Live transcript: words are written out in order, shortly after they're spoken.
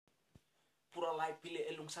lai pile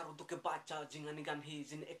elung saru tu ke baca jingani gan hi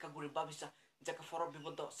jin ekaguri babisa jaka foro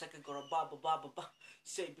bibodo seke goro baba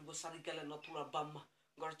sei bibo sari kale notura bamma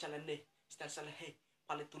gor chale ne star sale he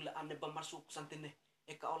pale tule ane bamar suk santine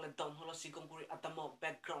eka ole down holo sigong guri atamo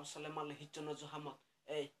background sale male hichono jo hamot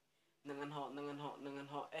nangan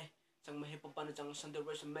ho sang mahe pabana jang sande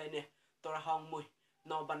res mene tora hong mui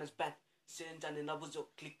no banas bad sen jane nabujo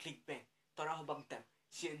click bang tora ho bang tem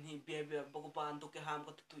sien hi bebe bogo pan to ke ham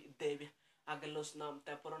ko tu debi agalos nam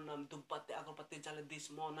te poro nam dumpate agopate jale this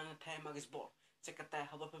morning time agis bor sekata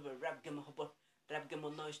haba pe rap game haba rap game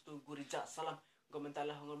noise tu guri ja salam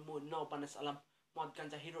gomentala hongon mu no banas alam mod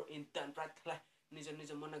ganja hero in tan prat kala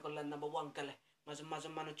nijo mana golan number 1 kale mazo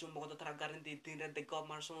mano chumbo ko tara garanti tin de go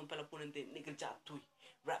mar so pela punente nikil ja tu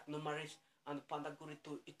rap no maris and panda guri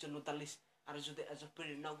tu ichno talis arjude as a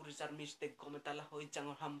peri na guri sar mistake gomentala hoi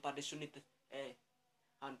jangor ham pade sunite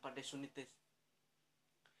han pade sunite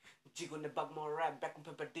jigone bag mo rap back on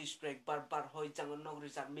paper district bar hoi jango nogri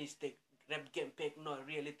sar mistake rap game pek no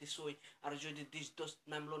reality soy arjude dis dos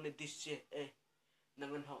namlone dis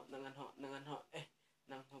nangan ho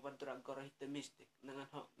nang ho bardura goro hite mistake nangan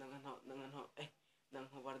ho nang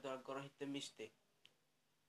ho bardura goro hite mistake